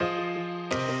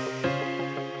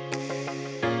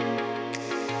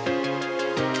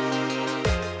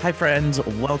Hi, friends.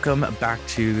 Welcome back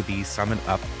to the Summit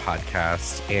Up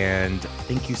podcast. And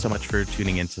thank you so much for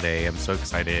tuning in today. I'm so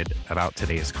excited about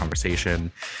today's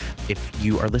conversation. If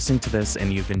you are listening to this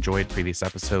and you've enjoyed previous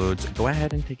episodes, go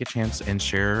ahead and take a chance and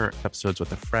share episodes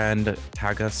with a friend.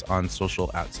 Tag us on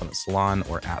social at Summit Salon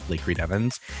or at Lake Reed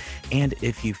Evans. And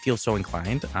if you feel so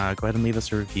inclined, go ahead and leave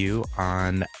us a review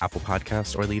on Apple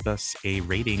Podcasts or leave us a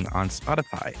rating on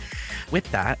Spotify. With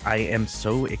that, I am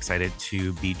so excited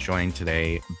to be joined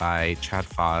today by Chad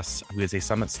Foss, who is a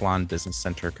Summit Salon Business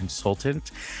Center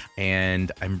consultant.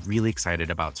 And I'm really excited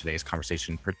about today's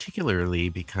conversation, particularly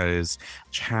because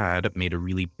Chad made a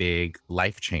really big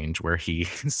life change where he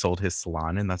sold his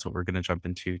salon. And that's what we're going to jump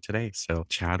into today. So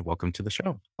Chad, welcome to the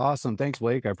show. Awesome. Thanks,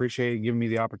 Blake. I appreciate you giving me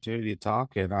the opportunity to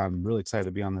talk, and I'm really excited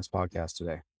to be on this podcast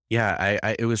today. Yeah,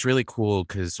 it was really cool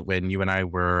because when you and I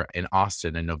were in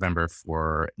Austin in November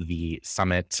for the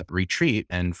Summit Retreat,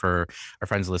 and for our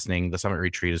friends listening, the Summit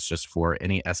Retreat is just for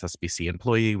any SSBC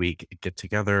employee. We get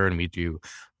together and we do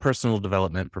personal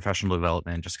development, professional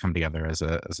development, just come together as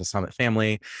a Summit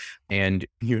family. And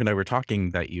you and I were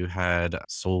talking that you had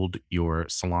sold your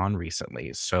salon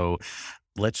recently. So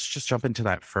let's just jump into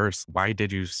that first. Why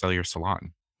did you sell your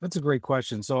salon? That's a great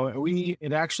question. So we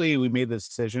made the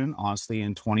decision, honestly,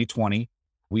 in 2020.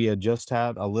 We had just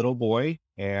had a little boy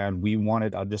and we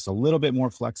wanted just a little bit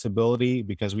more flexibility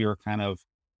because we were kind of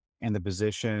in the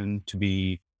position to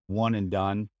be one and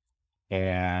done.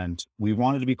 And we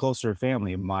wanted to be closer to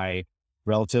family. My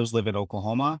relatives live in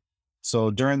Oklahoma. So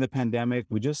during the pandemic,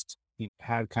 we just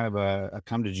had kind of a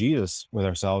come to Jesus with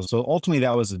ourselves. So ultimately,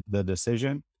 that was the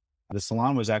decision. The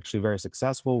salon was actually very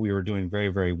successful. We were doing very,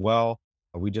 very well.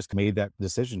 We just made that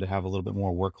decision to have a little bit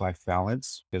more work-life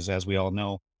balance because, as we all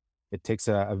know, it takes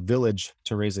a village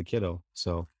to raise a kiddo.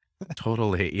 So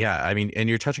Totally. Yeah. I mean, and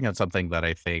you're touching on something that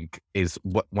I think is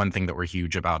one thing that we're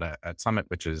huge about at Summit,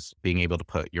 which is being able to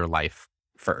put your life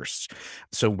first.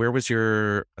 So where was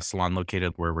your salon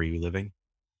located? Where were you living?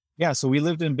 yeah, so we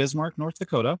lived in Bismarck, North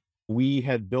Dakota. We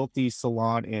had built the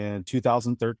salon in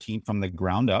 2013 from the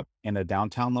ground up in a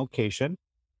downtown location.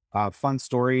 Fun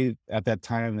story, at that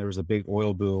time, there was a big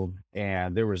oil boom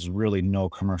and there was really no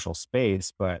commercial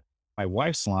space, but my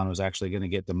wife's salon was actually going to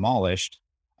get demolished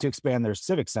to expand their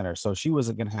civic center. So she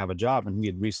wasn't going to have a job, and we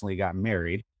had recently gotten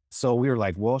married. So we were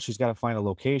like, well, she's got to find a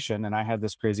location. And I had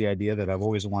this crazy idea that I've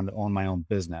always wanted to own my own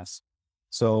business.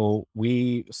 So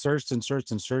we searched and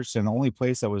searched and searched. And the only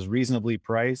place that was reasonably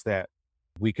priced that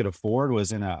we could afford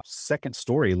was in a second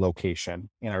story location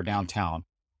in our downtown.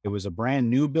 It was a brand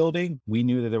new building. We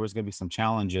knew that there was going to be some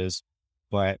challenges,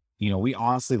 but we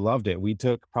honestly loved it. We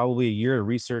took probably a year to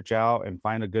research out and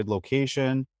find a good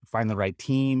location, find the right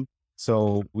team.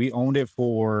 So we owned it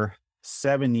for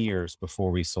 7 years before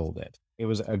we sold it. It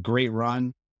was a great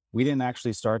run. We didn't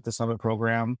actually start the Summit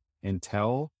program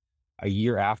until a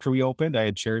year after we opened. I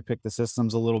had cherry picked the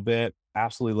systems a little bit,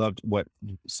 absolutely loved what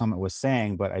Summit was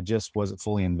saying, but I just wasn't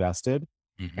fully invested.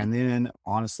 Mhm. And then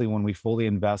honestly, when we fully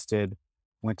invested,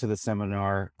 went to the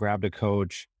seminar, grabbed a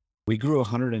coach, we grew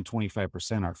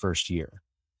 125% our first year. Wow.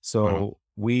 So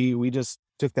we just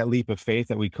took that leap of faith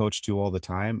that we coach to all the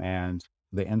time. And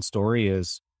the end story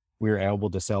is we were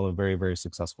able to sell a very, very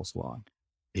successful salon.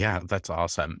 Yeah, that's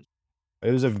awesome.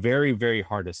 It was a very, very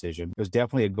hard decision. It was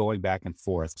definitely a going back and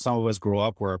forth. Some of us grew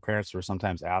up where our parents were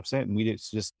sometimes absent, and we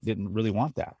just didn't really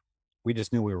want that. We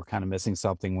just knew we were kind of missing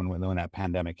something when that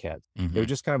pandemic hit. It was Mhm.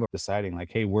 just kind of deciding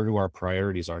like, hey, where do our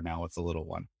priorities are now with the little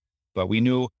one? But we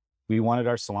knew we wanted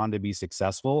our salon to be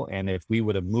successful. And if we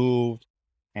would have moved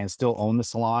and still owned the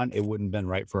salon, it wouldn't have been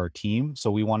right for our team.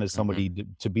 So we wanted Mhm. somebody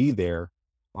to be there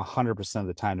 100% of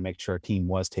the time to make sure our team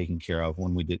was taken care of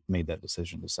when we made that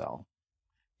decision to sell.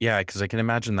 Yeah, because I can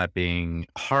imagine that being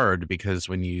hard because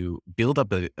when you build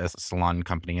up a salon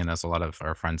company, and as a lot of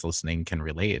our friends listening can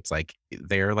relate, it's like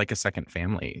they're like a second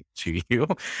family to you.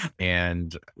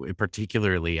 And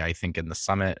particularly, I think in the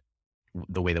Summit,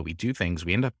 the way that we do things,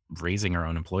 we end up raising our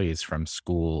own employees from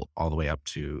school all the way up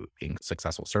to being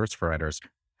successful service providers.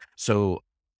 So,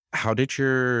 how did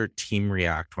your team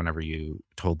react whenever you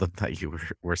told them that you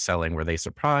were selling? Were they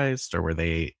surprised or were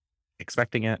they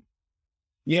expecting it?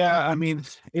 Yeah, I mean,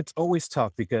 it's always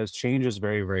tough because change is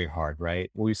very, very hard,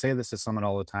 right? We say this to someone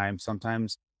all the time.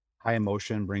 Sometimes high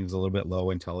emotion brings a little bit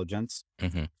low intelligence.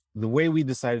 Hmm. The way we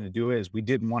decided to do it is we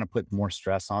didn't want to put more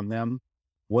stress on them.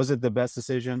 Was it the best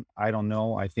decision? I don't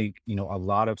know. I think, a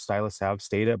lot of stylists have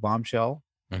stayed at Bombshell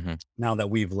Hmm. now that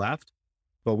we've left,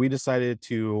 but we decided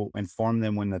to inform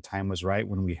them when the time was right,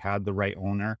 when we had the right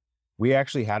owner. We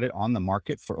actually had it on the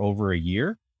market for over a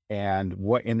year. And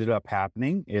what ended up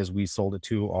happening is we sold it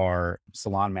to our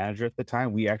salon manager at the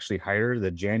time. We actually hired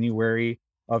the January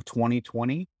of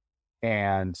 2020.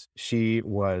 And she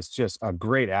was just a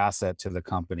great asset to the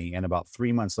company. And about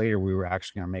 3 months later, we were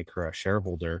actually going to make her a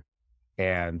shareholder.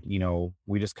 And,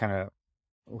 we just kind of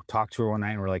talked to her one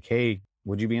night and we're like, hey,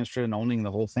 would you be interested in owning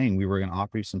the whole thing? We were going to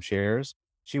offer you some shares.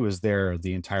 She was there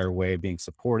the entire way, being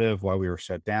supportive while we were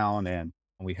shut down. And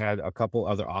we had a couple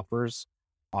other offers,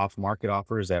 off market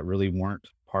offers that really weren't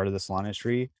part of the salon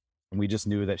industry. And we just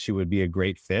knew that she would be a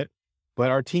great fit. But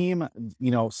our team,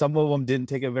 some of them didn't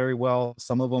take it very well.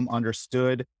 Some of them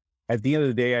understood. At the end of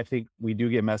the day, I think we do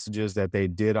get messages that they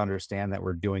did understand that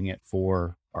we're doing it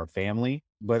for our family.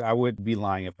 But I would be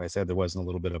lying if I said there wasn't a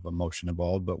little bit of emotion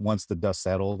involved. But once the dust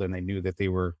settled and they knew that they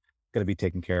were going to be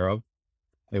taken care of,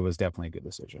 it was definitely a good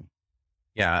decision.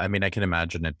 Yeah, I mean, I can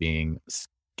imagine it being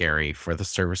scary for the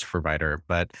service provider,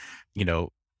 but you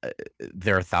know,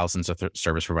 there are thousands of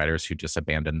service providers who just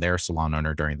abandoned their salon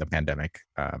owner during the pandemic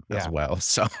as Yeah. well.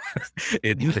 So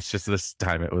it's just this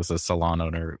time it was a salon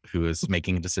owner who was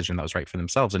making a decision that was right for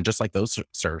themselves, and just like those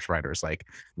service providers, like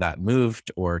that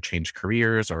moved or changed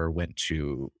careers or went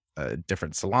to a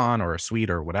different salon or a suite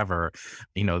or whatever,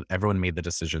 everyone made the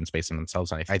decisions based on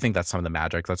themselves. And I think that's some of the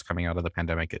magic that's coming out of the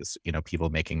pandemic is, people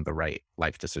making the right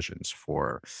life decisions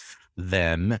for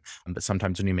them. But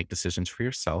sometimes when you make decisions for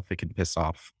yourself, it can piss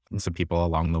off some people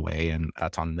along the way, and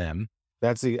that's on them.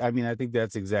 I think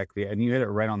that's exactly, and you hit it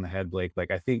right on the head, Blake.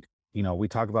 Like, I think, we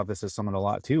talk about this as someone a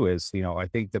lot too, is, I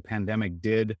think the pandemic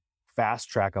did fast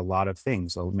track a lot of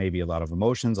things. So maybe a lot of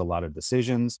emotions, a lot of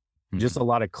decisions, just a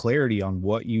lot of clarity on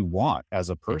what you want as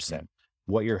a person,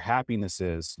 what your happiness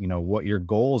is, what your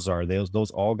goals are.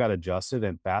 Those all got adjusted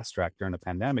and fast tracked during the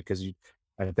pandemic because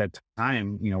at that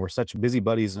time, we're such busy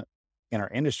buddies in our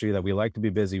industry that we like to be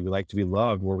busy. We like to be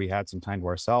loved, where we had some time to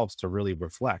ourselves to really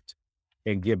reflect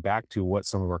and get back to what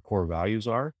some of our core values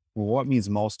are, what means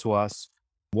most to us,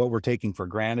 what we're taking for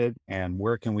granted, and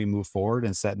where can we move forward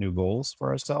and set new goals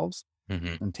for ourselves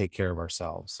and take care of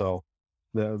ourselves. So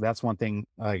that's one thing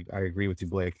I agree with you,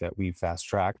 Blake, that we fast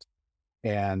tracked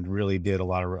and really did a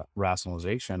lot of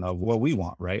rationalization of what we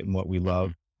want, right? And what we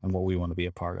love and what we want to be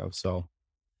a part of. So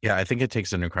Yeah, I think it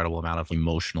takes an incredible amount of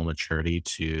emotional maturity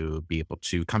to be able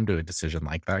to come to a decision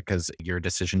like that, because your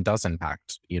decision does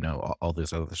impact, all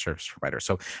those other service providers.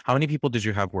 So how many people did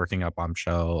you have working at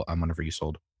Bombshell whenever you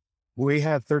sold? we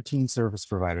had 13 service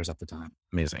providers at the time.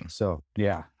 Amazing. So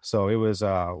yeah, so it was,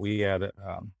 we had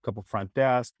a couple front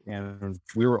desk and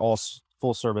we were all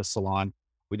full service salon.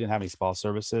 We didn't have any spa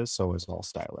services, so it was all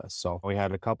stylists. So we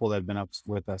had a couple that had been up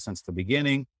with us since the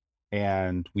beginning,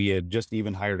 and we had just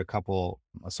even hired a couple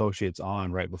associates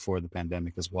on right before the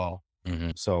pandemic as well.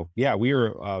 So yeah, we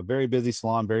were a very busy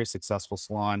salon, very successful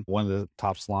salon, one of the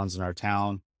top salons in our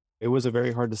town. It was a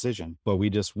very hard decision, but we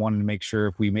just wanted to make sure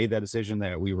if we made that decision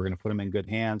that we were going to put them in good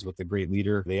hands with a great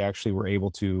leader. They actually were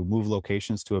able to move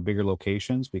locations to a bigger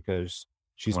locations because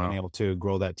she's been Wow. able to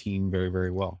grow that team very,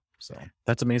 very well. So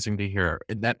That's amazing to hear.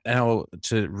 And that now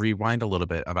to rewind a little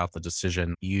bit about the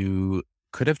decision, you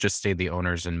could have just stayed the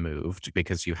owners and moved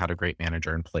because you had a great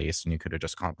manager in place and you could have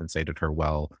just compensated her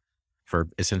well for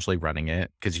essentially running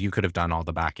it, because you could have done all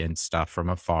the back end stuff from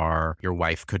afar. Your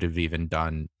wife could have even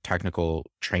done technical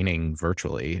training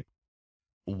virtually.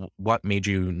 What made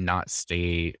you not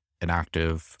stay an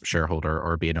active shareholder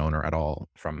or be an owner at all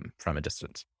from a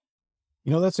distance?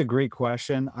 that's a great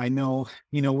question. I know,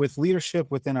 with leadership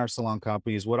within our salon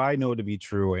companies, what I know to be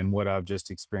true and what I've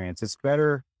just experienced, it's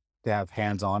better to have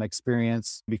hands-on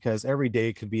experience because every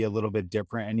day could be a little bit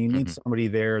different and you need Hmm. somebody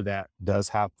there that does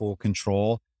have full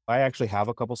control. I actually have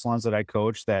a couple salons that I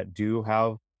coach that do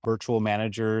have virtual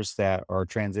managers that are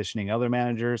transitioning other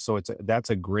managers. So that's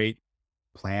a great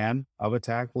plan of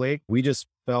attack, Blake. We just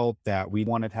felt that we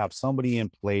wanted to have somebody in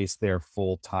place there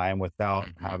full time without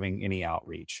Hmm. having any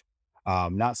outreach.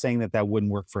 Not saying that that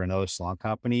wouldn't work for another salon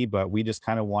company, but we just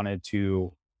kind of wanted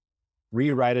to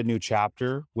rewrite a new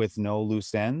chapter with no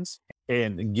loose ends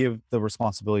and give the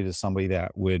responsibility to somebody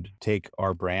that would take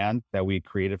our brand that we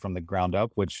created from the ground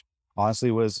up, which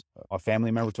honestly was a family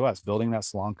member to us. Building that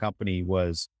salon company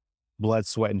was blood,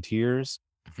 sweat, and tears.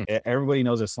 Everybody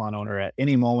knows a salon owner at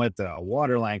any moment, the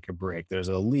water line could break. There's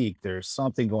a leak. There's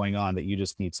something going on that you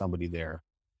just need somebody there.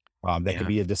 That could Yeah.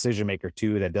 be a decision maker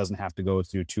too, that doesn't have to go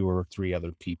through two or three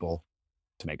other people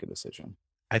to make a decision.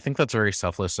 I think that's very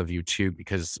selfless of you too,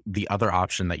 because the other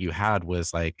option that you had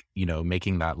was like,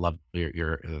 making that love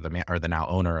your the man or the now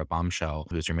owner of Bombshell,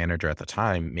 who was your manager at the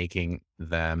time, making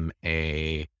them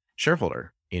a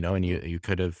shareholder, and you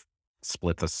could have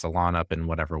split the salon up in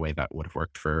whatever way that would have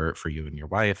worked for you and your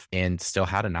wife, and still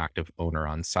had an active owner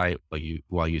on site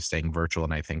while you staying virtual.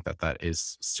 And I think that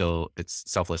is still, it's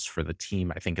selfless for the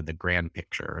team, I think, in the grand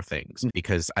picture of things,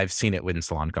 because I've seen it with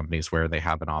salon companies where they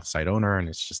have an offsite owner and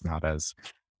it's just not as,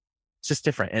 it's just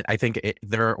different. And I think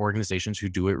there are organizations who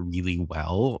do it really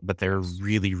well, but they're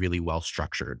really, really well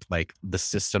structured. Like the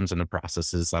systems and the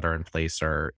processes that are in place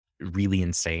are really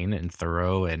insane and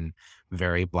thorough and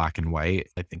very black and white.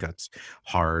 I think that's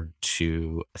hard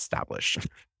to establish.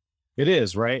 It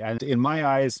is, right? And in my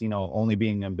eyes, only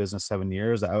being in business 7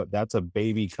 years, that's a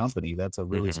baby company. That's a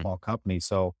really Mhm. small company.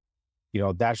 So,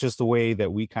 that's just the way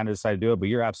that we kind of decided to do it. But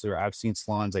you're absolutely right. I've seen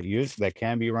salons that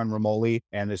can be run remotely,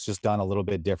 and it's just done a little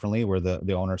bit differently where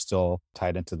the owner's still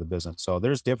tied into the business. So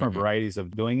there's different Mhm. varieties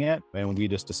of doing it. And we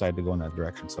just decided to go in that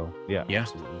direction. So yeah, Yeah.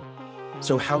 absolutely.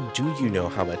 So, how do you know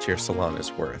how much your salon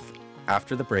is worth?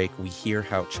 After the break, we hear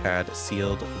how Chad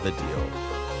sealed the deal.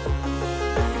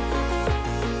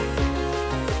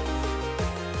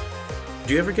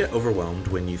 Do you ever get overwhelmed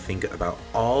when you think about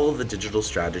all the digital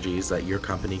strategies that your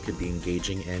company could be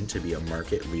engaging in to be a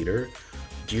market leader?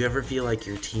 Do you ever feel like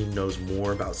your team knows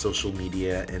more about social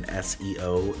media and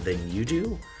SEO than you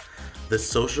do? The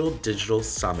Social Digital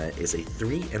Summit is a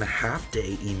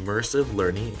 3.5-day immersive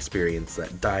learning experience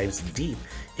that dives deep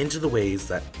into the ways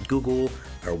that Google,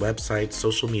 our website,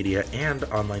 social media, and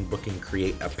online booking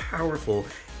create a powerful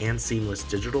and seamless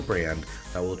digital brand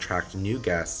that will attract new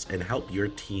guests and help your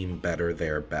team better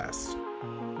their best.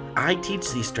 I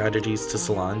teach these strategies to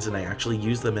salons and I actually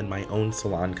use them in my own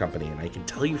salon company, and I can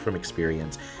tell you from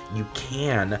experience, you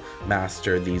can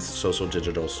master these social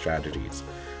digital strategies.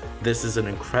 This is an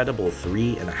incredible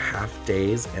 3.5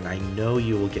 days, and I know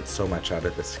you will get so much out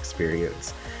of this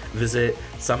experience. Visit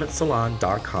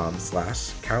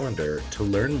summitsalon.com/calendar to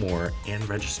learn more and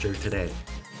register today.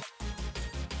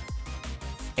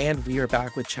 And we are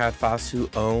back with Chad Foss, who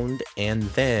owned and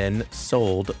then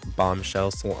sold Bombshell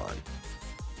Salon.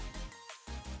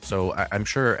 So I'm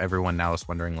sure everyone now is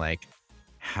wondering, like,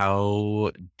 how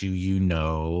do you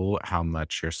know how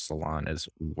much your salon is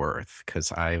worth?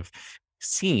 Because I've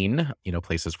seen,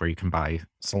 places where you can buy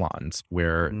salons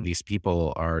where Mhm. these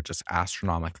people are just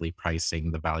astronomically pricing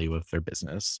the value of their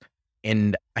business.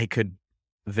 And I could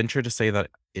venture to say that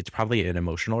it's probably an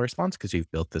emotional response because you've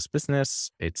built this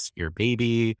business, it's your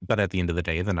baby, but at the end of the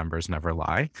day, the numbers never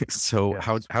lie. So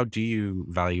how Yes. how do you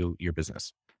value your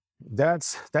business? That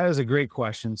is a great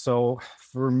question. So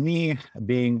for me,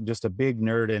 being just a big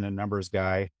nerd and a numbers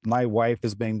guy, my wife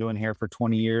has been doing hair for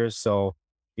 20 years. So,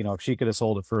 if she could have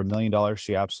sold it for $1 million,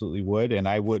 she absolutely would. And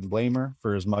I wouldn't blame her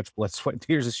for as much blood, sweat, and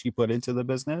tears as she put into the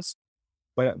business.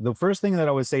 But the first thing that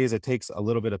I would say is it takes a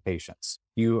little bit of patience.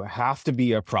 You have to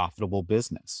be a profitable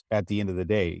business at the end of the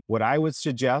day. What I would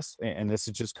suggest, and this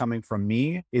is just coming from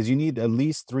me, is you need at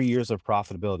least 3 years of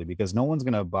profitability because no one's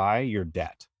going to buy your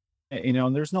debt.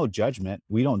 And there's no judgment.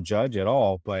 We don't judge at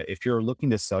all. But if you're looking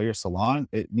to sell your salon,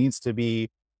 it needs to be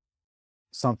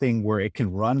something where it can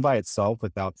run by itself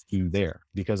without you there.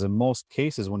 Because in most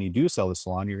cases, when you do sell the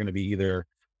salon, you're going to be either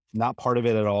not part of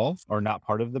it at all or not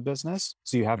part of the business.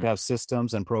 So you have to have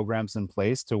systems and programs in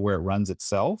place to where it runs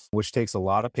itself, which takes a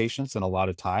lot of patience and a lot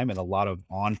of time and a lot of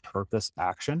on purpose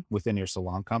action within your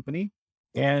salon company.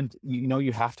 And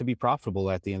you have to be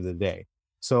profitable at the end of the day.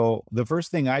 So the first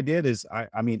thing I did is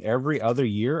I mean, every other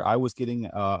year I was getting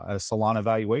a salon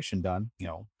evaluation done,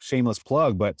 shameless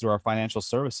plug, but through our financial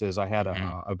services, I had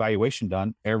Mhm. a evaluation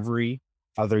done every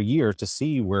other year to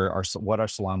see what our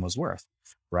salon was worth.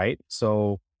 Right.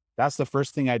 So that's the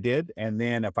first thing I did. And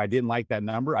then if I didn't like that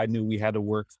number, I knew we had to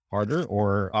work harder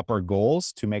or up our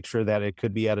goals to make sure that it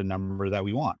could be at a number that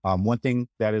we want. One thing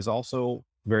that is also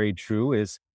very true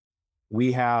is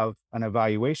we have an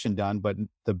evaluation done, but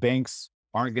the banks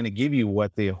aren't going to give you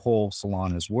what the whole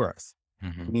salon is worth.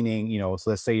 Mhm. Meaning, so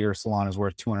let's say your salon is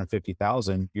worth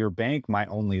 250,000, your bank might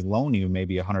only loan you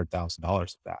maybe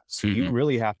 $100,000 of that. So you Mhm.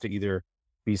 really have to either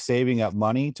be saving up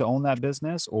money to own that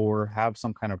business or have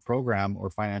some kind of program or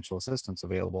financial assistance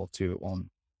available to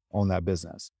own that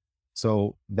business.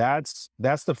 So that's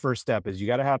the first step is you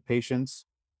got to have patience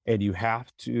and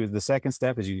the second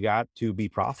step is you got to be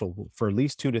profitable for at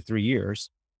least 2 to 3 years.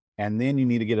 And then you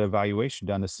need to get an evaluation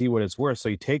done to see what it's worth. So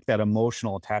you take that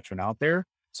emotional attachment out there.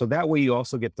 So that way you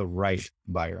also get the right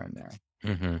buyer in there.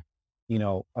 Mhm.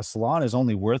 A salon is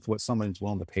only worth what someone's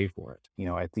willing to pay for it.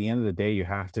 At the end of the day, you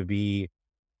have to be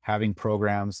having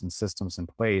programs and systems in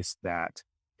place that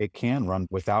it can run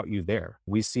without you there.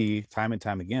 We see time and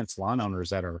time again salon owners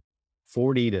that are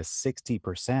 40 to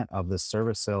 60% of the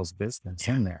service sales business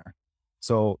Yeah. in there.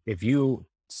 So if you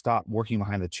stop working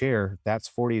behind the chair, that's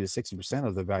 40 to 60%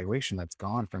 of the valuation that's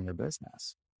gone from your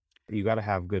business. You got to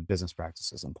have good business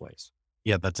practices in place.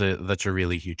 Yeah, that's a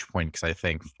really huge point because I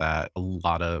think that a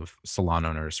lot of salon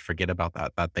owners forget about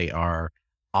that they are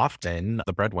often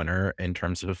the breadwinner in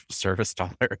terms of service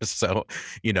dollars. So,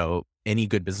 any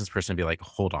good business person would be like,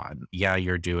 hold on, yeah,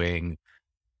 you're doing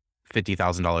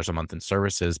 $50,000 a month in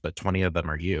services, but 20 of them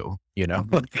are you.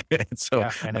 Mhm. And so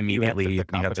Yeah. And if you have immediately the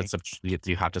you have to company,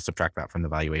 subtract that from the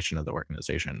valuation of the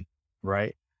organization.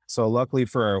 right? So luckily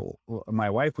for my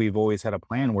wife, we've always had a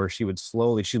plan where she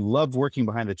loved working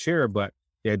behind the chair, but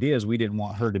the idea is we didn't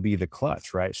want her to be the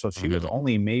clutch, right? So she was Mhm.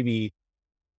 only maybe,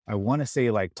 I want to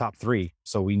say like top three.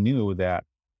 So we knew that,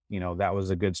 that was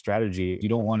a good strategy. You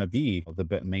don't want to be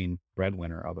the main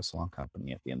breadwinner of a salon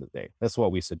company at the end of the day. That's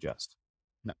what we suggest.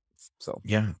 No. So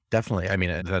Yeah, definitely. I mean,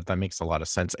 that makes a lot of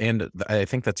sense, and I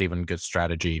think that's even good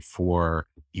strategy for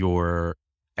your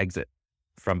exit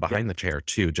from yeah, behind the chair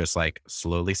too. Just like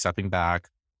slowly stepping back,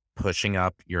 pushing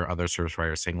up your other service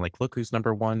providers, saying like, "Look, who's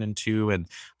number one and two, and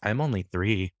I'm only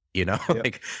three." yeah,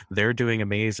 Like they're doing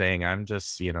amazing. I'm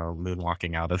just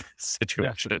moonwalking out of this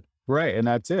yeah. situation. Right, and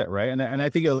that's it, right? And I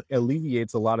think it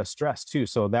alleviates a lot of stress too.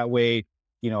 So that way,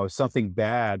 if something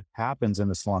bad happens in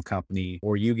the salon company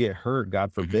or you get hurt, God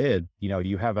Mhm, forbid,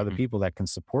 you have other mhm. people that can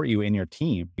support you in your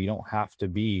team. You don't have to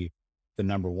be the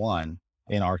number one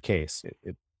in our case.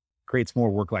 It creates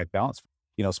more work-life balance.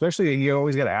 Especially you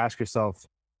always got to ask yourself,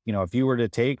 if you were to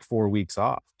take 4 weeks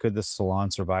off, could the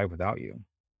salon survive without you?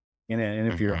 And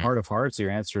if your Mhm. heart of hearts, your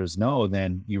answer is no,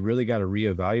 then you really got to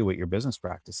reevaluate your business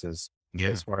practices Yeah.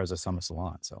 as far as a summer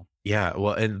salon. So, Yeah,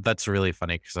 well, and that's really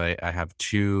funny because I have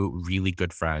two really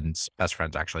good friends, best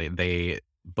friends actually. They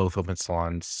both opened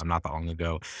salons not that long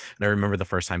ago. And I remember the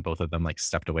first time both of them like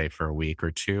stepped away for a week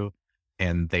or two,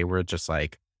 and they were just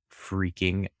like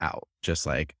freaking out, just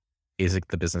like, is it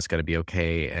the business gonna be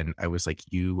okay? And I was like,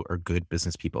 you are good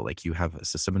business people. Like you have a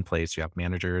system in place, you have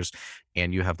managers,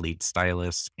 and you have lead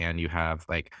stylists, and you have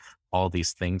like all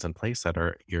these things in place that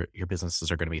are your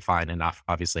businesses are going to be fine. And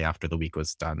obviously, after the week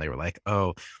was done, they were like,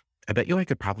 "Oh, I bet you I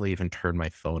could probably even turn my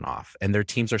phone off." And their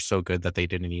teams are so good that they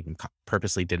didn't even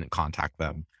purposely didn't contact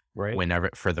them right. whenever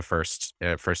for the first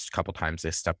couple times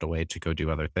they stepped away to go do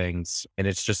other things. And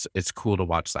it's cool to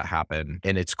watch that happen,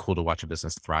 and it's cool to watch a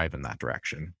business thrive in that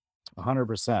direction.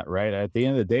 100%. Right. At the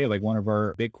end of the day, like one of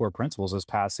our big core principles is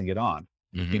passing it on.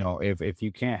 Hmm. If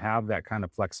you can't have that kind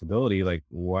of flexibility, like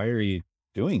why are you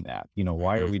doing that?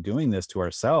 Why are Hmm. we doing this to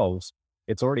ourselves?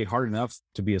 It's already hard enough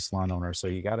to be a salon owner. So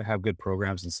you got to have good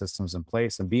programs and systems in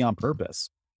place and be on purpose.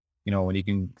 When you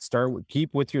can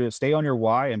stay on your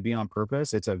why and be on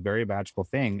purpose, it's a very magical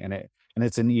thing. And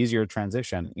it's an easier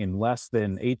transition. In less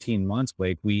than 18 months,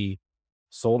 Blake, we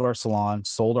sold our salon,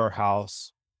 sold our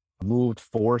house, moved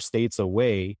 4 states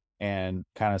away and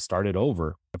kind of started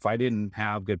over. If I didn't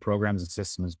have good programs and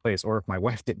systems in place, or if my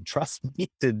wife didn't trust me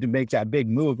to make that big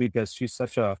move because she's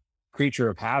such a creature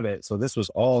of habit. So this was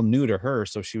all new to her.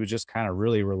 So she was just kind of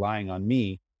really relying on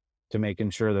me to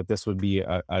making sure that this would be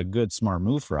a good, smart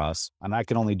move for us. And I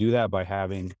can only do that by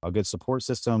having a good support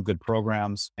system, good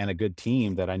programs, and a good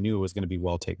team that I knew was going to be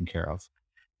well taken care of.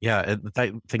 Yeah,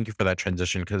 thank you for that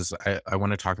transition because I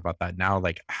want to talk about that now.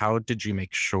 Like, how did you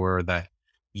make sure that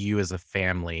you as a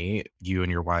family, you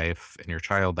and your wife and your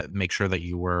child, that make sure that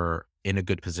you were in a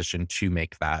good position to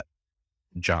make that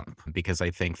jump? Because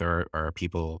I think there are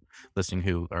people listening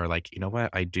who are like, you know what,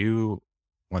 I do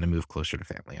want to move closer to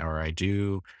family, or I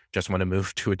do just want to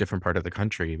move to a different part of the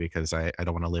country because I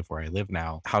don't want to live where I live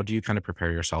now. How do you kind of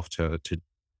prepare yourself to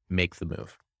make the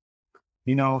move?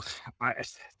 You know, I,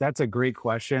 that's a great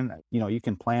question. You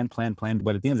can plan,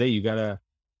 but at the end of the day, you got to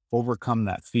overcome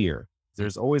that fear.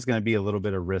 There's always going to be a little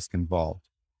bit of risk involved.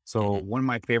 So, Hmm. one of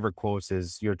my favorite quotes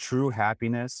is your true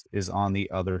happiness is on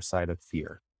the other side of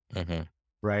fear, Hmm.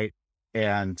 right?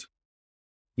 And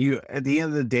at the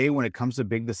end of the day, when it comes to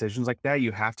big decisions like that,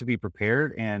 you have to be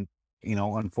prepared. And,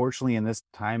 unfortunately, in this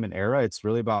time and era, it's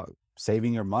really about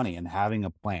saving your money and having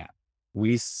a plan.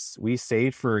 We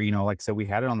saved for, like I said, we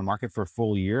had it on the market for a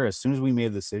full year. As soon as we made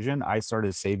the decision, I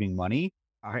started saving money.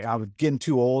 I was getting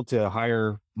too old to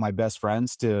hire my best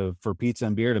friends for pizza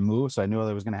and beer to move. So I knew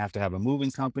I was going to have a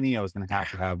moving company. I was going to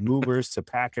have movers to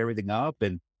pack everything up.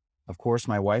 And of course,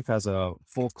 my wife has a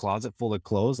full closet full of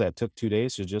clothes that took 2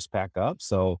 days to just pack up.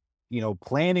 So,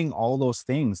 planning all those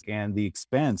things and the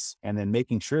expense, and then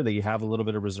making sure that you have a little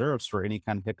bit of reserves for any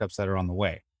kind of hiccups that are on the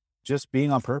way. Just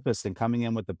being on purpose and coming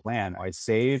in with the plan.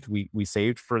 We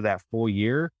saved for that full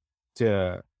year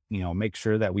to, make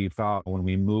sure that we found when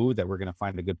we moved that we're going to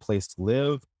find a good place to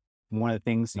live. one of the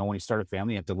things, when you start a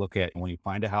family, you have to look at when you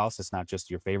find a house, it's not just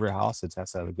your favorite house. It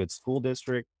has to have a good school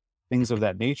district, things of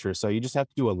that nature. So you just have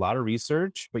to do a lot of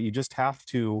research, but you just have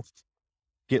to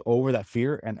get over that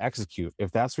fear and execute.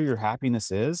 If that's where your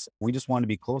happiness is, we just want to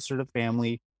be closer to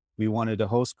family. We wanted to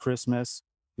host Christmas.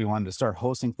 We wanted to start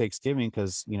hosting Thanksgiving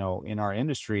because, in our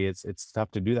industry, it's tough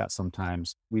to do that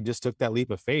sometimes. We just took that leap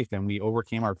of faith and we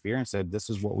overcame our fear and said, this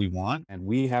is what we want. And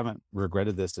we haven't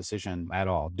regretted this decision at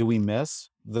all. Do we miss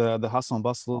the hustle and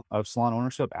bustle of salon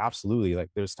ownership? Absolutely. Like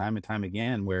there's time and time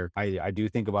again where I do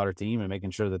think about our team and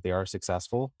making sure that they are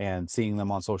successful and seeing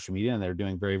them on social media and they're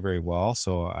doing very, very well.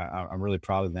 So I'm really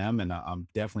proud of them. And I'm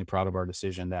definitely proud of our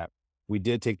decision that we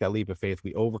did take that leap of faith.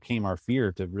 We overcame our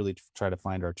fear to really try to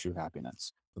find our true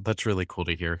happiness. That's really cool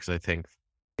to hear because I think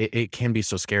it can be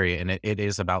so scary. And it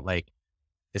is about it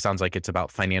sounds like it's about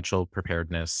financial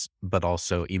preparedness, but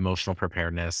also emotional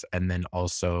preparedness. And then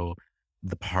also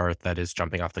the part that is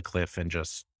jumping off the cliff and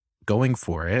just going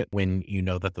for it when you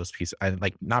know that those pieces, and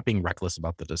like not being reckless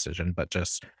about the decision, but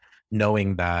just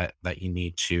knowing that you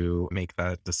need to make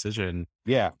that decision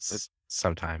Yeah.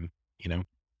 sometime, you know?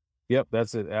 Yep.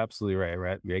 That's it. Absolutely right.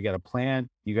 Right. You got a plan,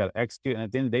 you got to execute. And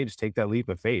at the end of the day, just take that leap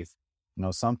of faith.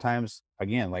 Sometimes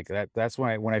again, like that's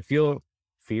when I feel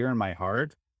fear in my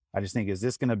heart, I just think, is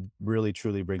this going to really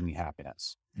truly bring me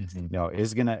happiness? If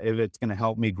it's going to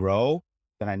help me grow,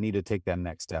 then I need to take that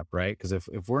next step. Right. Cause if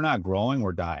we're not growing,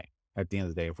 we're dying at the end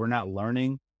of the day. If we're not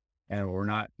learning and we're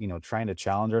not, trying to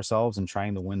challenge ourselves and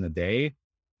trying to win the day,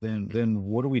 then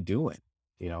what are we doing?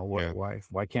 Yeah.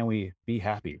 Why can't we be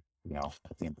happy,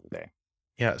 at the end of the day?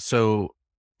 Yeah. So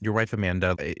your wife,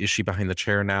 Amanda, is she behind the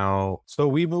chair now? So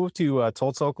we moved to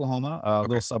Tulsa, Oklahoma, a Okay.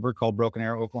 little suburb called Broken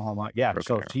Arrow, Oklahoma. Yeah. Broken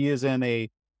So Arrow. she is in a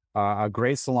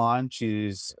great salon.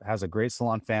 Has a great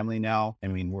salon family now. I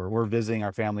mean, we're visiting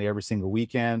our family every single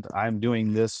weekend. I'm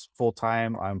doing this full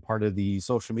time. I'm part of the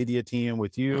social media team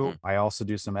with you. I also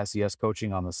do some SES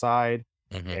coaching on the side.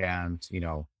 Mhm. And,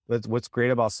 what's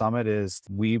great about Summit is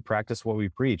we practice what we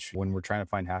preach when we're trying to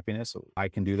find happiness. I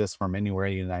can do this from anywhere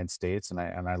in the United States, and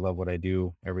I love what I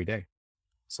do every day.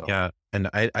 So Yeah. And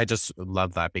I just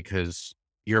love that because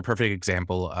you're a perfect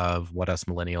example of what us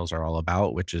millennials are all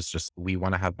about, which is just we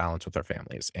want to have balance with our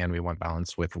families and we want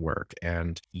balance with work.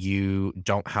 And you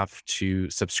don't have to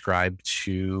subscribe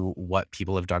to what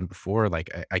people have done before.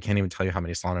 Like I can't even tell you how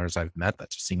many salon owners I've met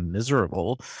that just seem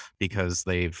miserable because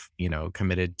they've,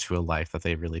 committed to a life that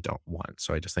they really don't want.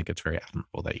 So I just think it's very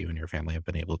admirable that you and your family have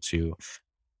been able to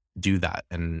do that.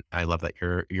 And I love that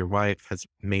your wife has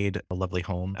made a lovely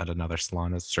home at another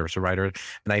salon as a service provider.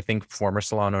 And I think former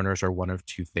salon owners are one of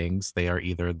two things. They are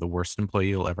either the worst employee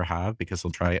you'll ever have because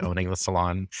they'll try owning the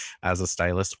salon as a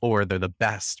stylist, or they're the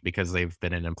best because they've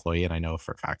been an employee. And I know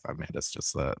for a fact that Amanda's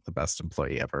just the best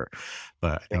employee ever.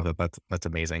 But I think that's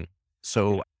amazing.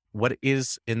 So what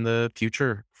is in the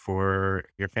future for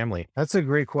your family? That's a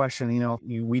great question.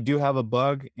 We do have a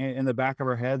bug in the back of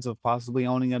our heads of possibly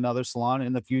owning another salon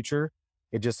in the future.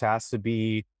 It just has to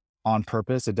be on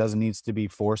purpose. It doesn't need to be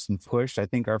forced and pushed. I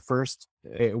think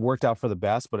it worked out for the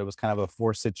best, but it was kind of a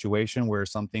forced situation where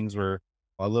some things were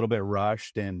a little bit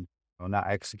rushed and not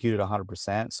executed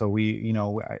 100%. So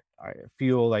I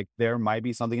feel like there might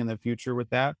be something in the future with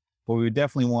that, but we would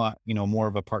definitely want, more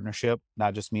of a partnership,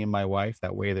 not just me and my wife.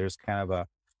 That way there's kind of a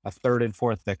third and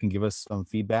fourth that can give us some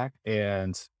feedback.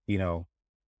 And,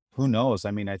 who knows?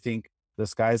 I mean, I think the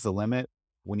sky's the limit.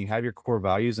 When you have your core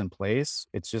values in place,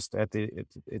 it's just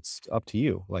it's up to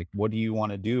you. Like, what do you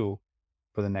want to do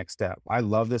for the next step? I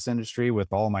love this industry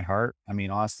with all my heart. I mean,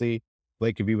 honestly,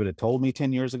 Blake, if you would have told me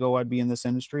 10 years ago I'd be in this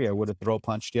industry, I would have throw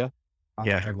punched you.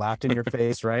 Yeah. I laughed in your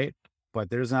face, right?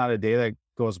 But there's not a day that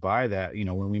goes by that,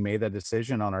 when we made that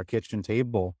decision on our kitchen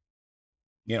table,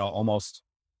 almost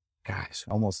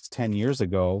 10 years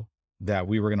ago, that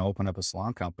we were going to open up a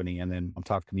salon company. And then I'm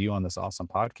talking to you on this awesome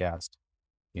podcast.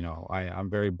 I'm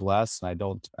very blessed,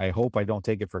 and I hope I don't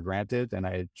take it for granted. And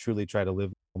I truly try to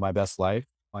live my best life.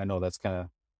 I know that's kind of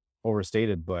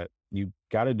overstated, but you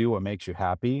got to do what makes you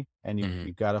happy, and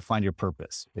you got to find your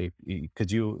purpose,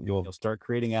 because you'll start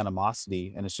creating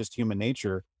animosity, and it's just human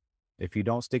nature. If you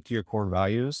don't stick to your core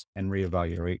values and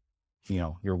reevaluate,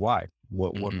 your why,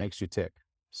 what makes you tick.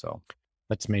 So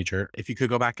That's major. If you could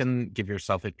go back and give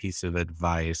yourself a piece of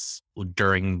advice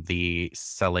during the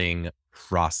selling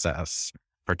process,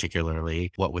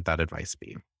 particularly, what would that advice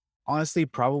be? honestly,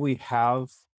 probably have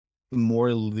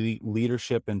more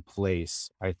leadership in place.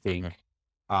 I think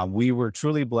we were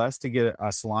truly blessed to get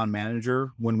a salon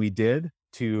manager when we did,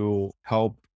 to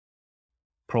help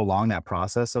prolong that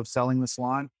process of selling the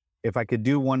salon. If I could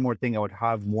do one more thing, I would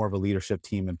have more of a leadership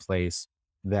team in place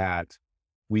that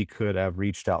we could have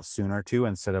reached out sooner to,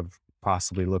 instead of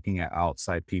possibly looking at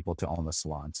outside people to own the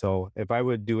salon. So if I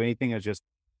would do anything, is just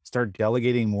start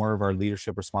delegating more of our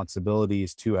leadership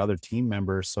responsibilities to other team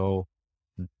members, so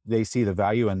they see the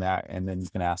value in that, and then you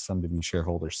can ask them to be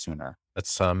shareholders sooner.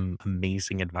 That's some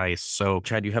amazing advice. So,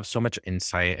 Chad, you have so much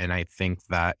insight, and I think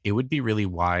that it would be really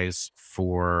wise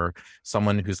for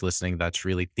someone who's listening that's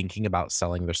really thinking about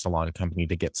selling their salon company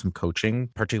to get some coaching,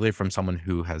 particularly from someone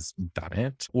who has done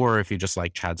it. Or if you just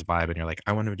like Chad's vibe and you're like,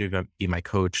 I want to be my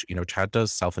coach. Chad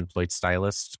does self-employed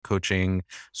stylist coaching,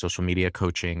 social media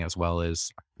coaching, as well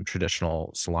as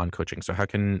traditional salon coaching. So how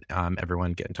can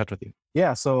everyone get in touch with you?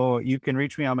 Yeah, so you can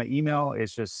reach me on my email.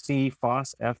 It's just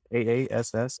cfaass,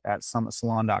 Faass, at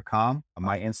summitsalon.com.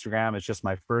 My Instagram is just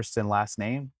my first and last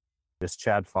name, just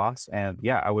Chad Foss. And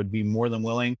yeah, I would be more than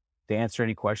willing to answer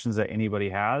any questions that anybody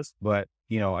has. But,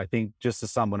 I think just to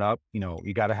sum it up,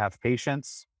 you got to have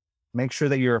patience, make sure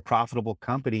that you're a profitable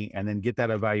company, and then get that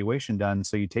evaluation done.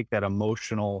 So you take that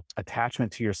emotional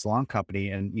attachment to your salon company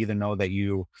and either know that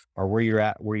you are where you're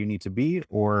at, where you need to be,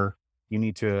 or you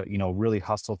need to, really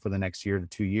hustle for the next year to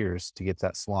 2 years to get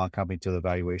that salon company to the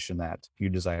valuation that you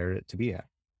desire it to be at.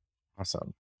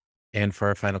 Awesome. And for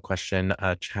our final question,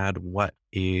 Chad, what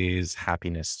is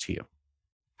happiness to you?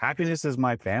 Happiness is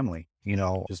my family,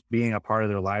 just being a part of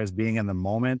their lives, being in the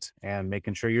moment, and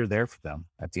making sure you're there for them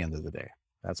at the end of the day.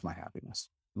 That's my happiness.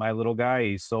 My little guy,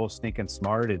 he's so sneaking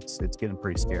smart. It's getting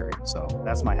pretty scary. So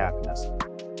that's my happiness.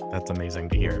 That's amazing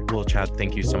to hear. Well, Chad,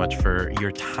 thank you so much for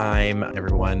your time.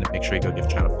 Everyone, make sure you go give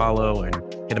Chad a follow and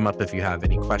hit him up if you have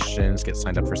any questions. Get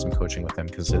signed up for some coaching with him,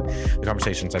 because the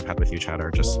conversations I've had with you, Chad, are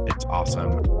it's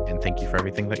awesome. And thank you for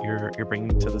everything that you're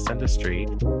bringing to this industry.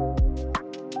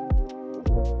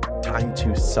 Time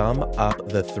to sum up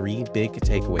the 3 big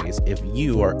takeaways if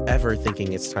you are ever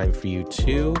thinking it's time for you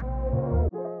to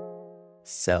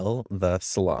sell the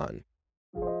salon.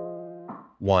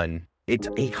 1, it's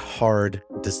a hard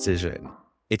decision.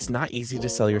 It's not easy to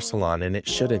sell your salon, and it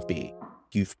shouldn't be.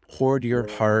 You've poured your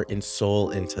heart and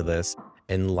soul into this,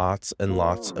 and lots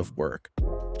of work.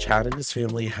 Chad and his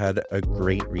family had a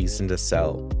great reason to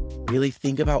sell. Really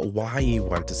think about why you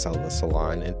want to sell the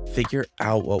salon and figure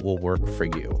out what will work for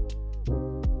you.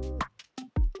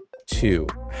 2,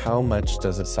 how much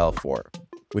does it sell for?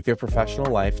 With your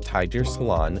professional life tied to your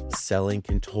salon, selling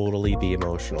can totally be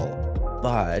emotional,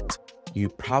 but you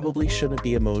probably shouldn't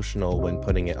be emotional when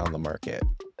putting it on the market.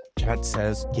 Chad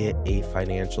says get a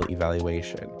financial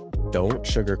evaluation. Don't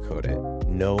sugarcoat it.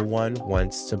 No one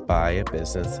wants to buy a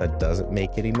business that doesn't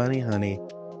make any money, honey.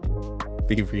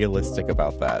 Be realistic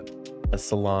about that. A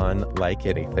salon, like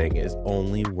anything, is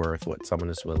only worth what someone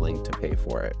is willing to pay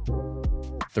for it.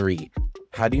 3,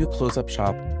 how do you close up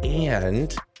shop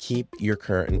and keep your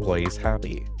current employees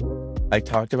happy? I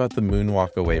talked about the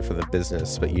moonwalk away for the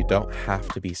business, but you don't have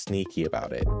to be sneaky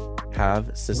about it.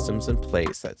 Have systems in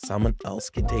place that someone else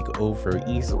can take over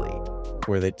easily,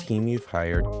 where the team you've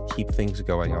hired keep things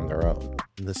going on their own.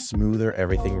 The smoother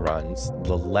everything runs,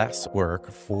 the less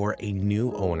work for a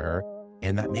new owner,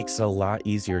 and that makes it a lot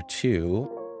easier to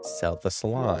sell the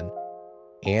salon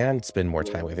and spend more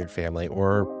time with your family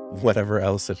or whatever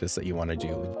else it is that you want to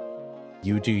do.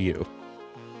 You do you.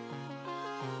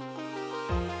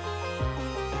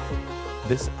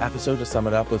 This episode of Sum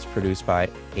It Up was produced by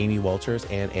Amy Walters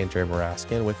and Andrea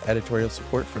Maraskin with editorial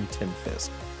support from Tim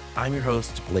Fisk. I'm your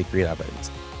host, Blake Reed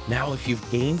Evans. Now, if you've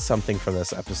gained something from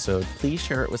this episode, please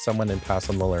share it with someone and pass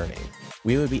on the learning.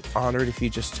 We would be honored if you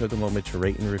just took a moment to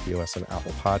rate and review us on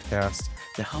Apple Podcasts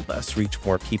to help us reach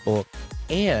more people.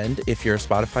 And if you're a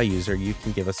Spotify user, you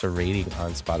can give us a rating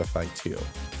on Spotify too.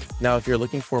 Now, if you're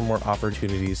looking for more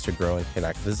opportunities to grow and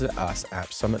connect, visit us at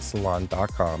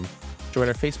summitsalon.com, join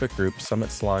our Facebook group, Summit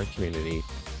Salon Community,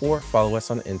 or follow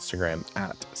us on Instagram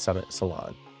at Summit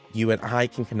Salon. You and I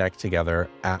can connect together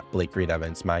at Blake Reed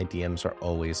Evans. My DMs are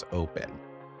always open.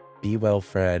 Be well,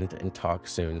 friend, and talk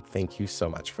soon. Thank you so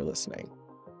much for listening.